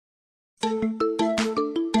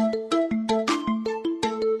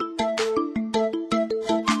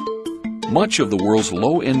Much of the world's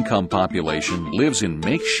low-income population lives in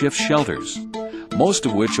makeshift shelters, most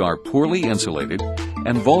of which are poorly insulated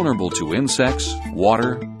and vulnerable to insects,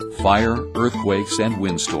 water, fire, earthquakes, and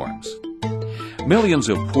windstorms. Millions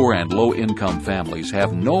of poor and low-income families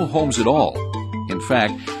have no homes at all. In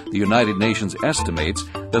fact, the United Nations estimates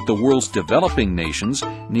that the world's developing nations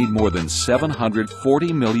need more than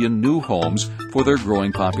 740 million new homes for their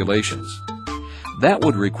growing populations. That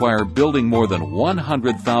would require building more than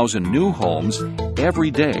 100,000 new homes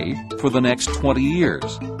every day for the next 20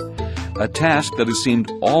 years, a task that has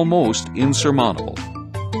seemed almost insurmountable.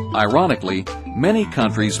 Ironically, many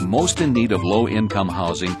countries most in need of low-income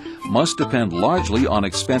housing must depend largely on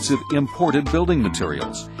expensive imported building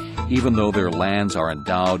materials, even though their lands are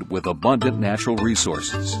endowed with abundant natural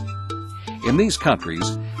resources. In these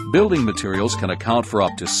countries, building materials can account for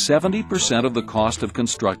up to 70% of the cost of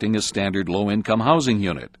constructing a standard low-income housing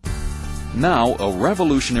unit. Now, a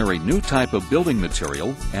revolutionary new type of building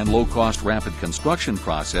material and low-cost rapid construction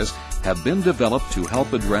process have been developed to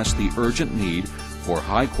help address the urgent need for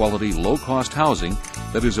high-quality, low-cost housing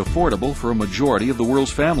that is affordable for a majority of the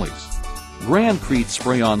world's families. GrandCrete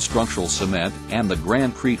Spray-On Structural Cement and the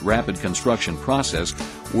GrandCrete Rapid Construction Process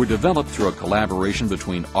were developed through a collaboration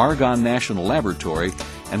between Argonne National Laboratory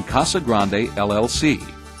and Casa Grande LLC.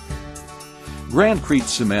 GrandCrete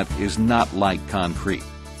cement is not like concrete.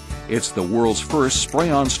 It's the world's first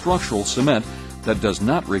spray-on structural cement that does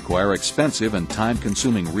not require expensive and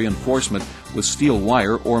time-consuming reinforcement with steel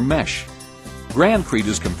wire or mesh. GrandCrete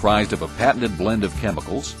is comprised of a patented blend of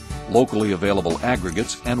chemicals, locally available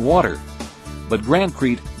aggregates, and water. But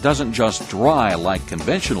GrandCrete doesn't just dry like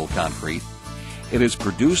conventional concrete. It is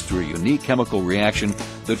produced through a unique chemical reaction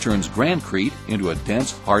that turns GrandCrete into a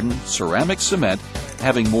dense, hardened ceramic cement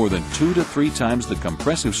having more than 2 to 3 times the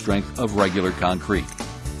compressive strength of regular concrete.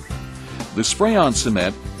 The spray-on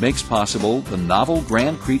cement makes possible the novel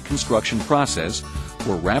GrandCrete construction process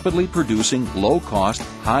for rapidly producing low-cost,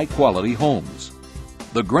 high-quality homes.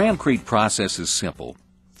 The GrandCrete process is simple.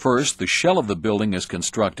 First, the shell of the building is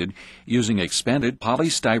constructed using expanded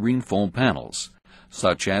polystyrene foam panels,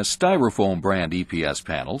 such as Styrofoam brand EPS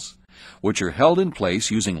panels, which are held in place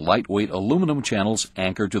using lightweight aluminum channels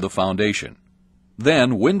anchored to the foundation.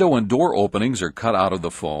 Then, window and door openings are cut out of the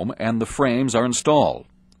foam and the frames are installed.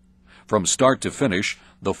 From start to finish,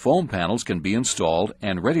 the foam panels can be installed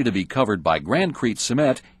and ready to be covered by GrandCrete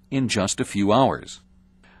cement in just a few hours.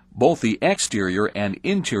 Both the exterior and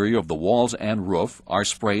interior of the walls and roof are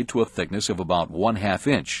sprayed to a thickness of about 1/2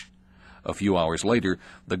 inch. A few hours later,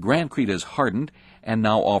 the GrandCrete is hardened and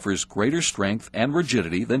now offers greater strength and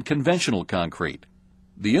rigidity than conventional concrete.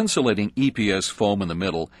 The insulating EPS foam in the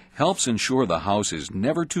middle helps ensure the house is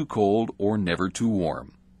never too cold or never too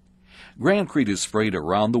warm. GrandCrete is sprayed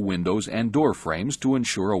around the windows and door frames to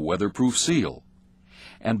ensure a weatherproof seal.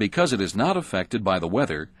 And because it is not affected by the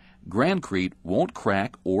weather, GrandCrete won't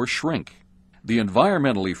crack or shrink. The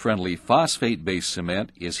environmentally friendly phosphate-based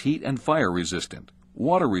cement is heat and fire resistant,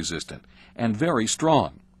 water resistant, and very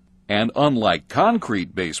strong. And unlike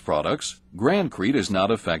concrete-based products, GrandCrete is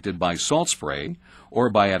not affected by salt spray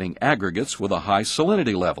or by adding aggregates with a high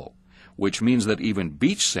salinity level, which means that even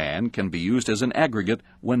beach sand can be used as an aggregate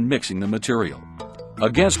when mixing the material.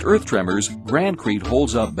 Against earth tremors, GrandCrete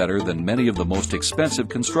holds up better than many of the most expensive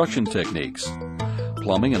construction techniques.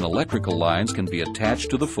 Plumbing and electrical lines can be attached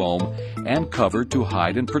to the foam and covered to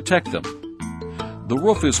hide and protect them. The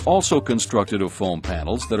roof is also constructed of foam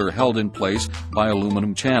panels that are held in place by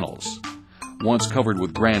aluminum channels. Once covered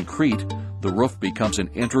with GrandCrete, the roof becomes an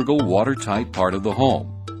integral watertight part of the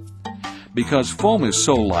home. Because foam is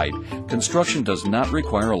so light, construction does not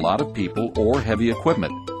require a lot of people or heavy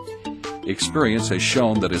equipment. Experience has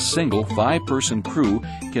shown that a single 5-person crew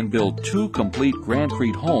can build 2 complete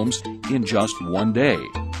GrandCrete homes in just 1 day.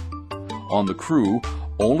 On the crew,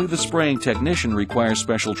 only the spraying technician requires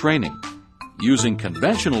special training. Using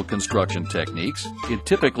conventional construction techniques, it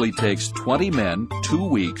typically takes 20 men 2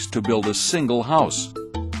 weeks to build a single house.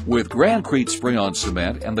 With GrandCrete spray-on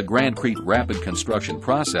cement and the GrandCrete rapid construction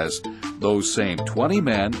process, those same 20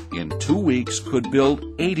 men in 2 weeks could build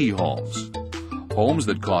 80 homes. Homes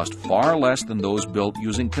that cost far less than those built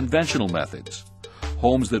using conventional methods.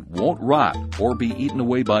 Homes that won't rot or be eaten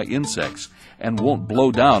away by insects and won't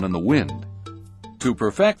blow down in the wind. To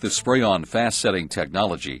perfect the spray-on fast-setting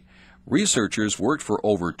technology, researchers worked for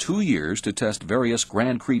over 2 years to test various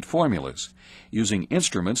GrandCrete formulas using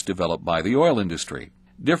instruments developed by the oil industry.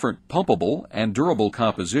 Different pumpable and durable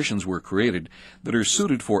compositions were created that are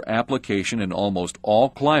suited for application in almost all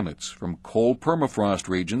climates, from cold permafrost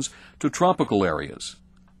regions to tropical areas.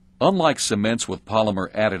 Unlike cements with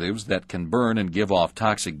polymer additives that can burn and give off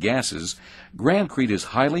toxic gases, Grancrete is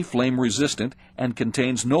highly flame resistant and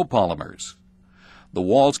contains no polymers. The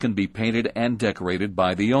walls can be painted and decorated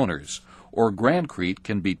by the owners, or Grancrete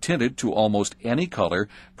can be tinted to almost any color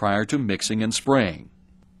prior to mixing and spraying.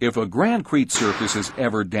 If a Grancrete surface is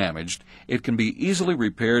ever damaged, it can be easily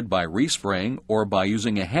repaired by respraying or by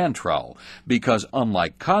using a hand trowel, because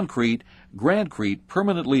unlike concrete, Grancrete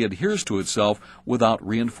permanently adheres to itself without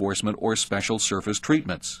reinforcement or special surface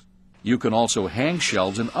treatments. You can also hang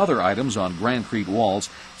shelves and other items on Grancrete walls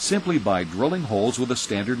simply by drilling holes with a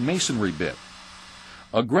standard masonry bit.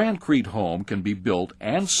 A Grancrete home can be built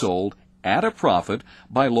and sold at a profit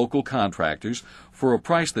by local contractors for a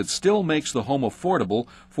price that still makes the home affordable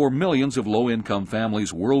for millions of low-income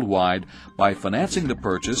families worldwide by financing the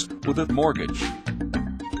purchase with a mortgage.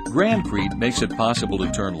 Grancrete makes it possible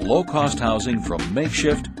to turn low-cost housing from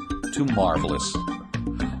makeshift to marvelous.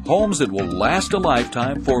 Homes that will last a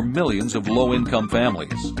lifetime for millions of low-income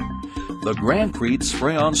families. The Grancrete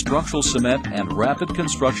spray-on structural cement and rapid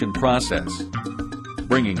construction process,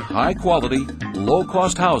 bringing high-quality,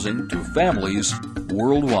 low-cost housing to families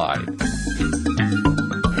worldwide.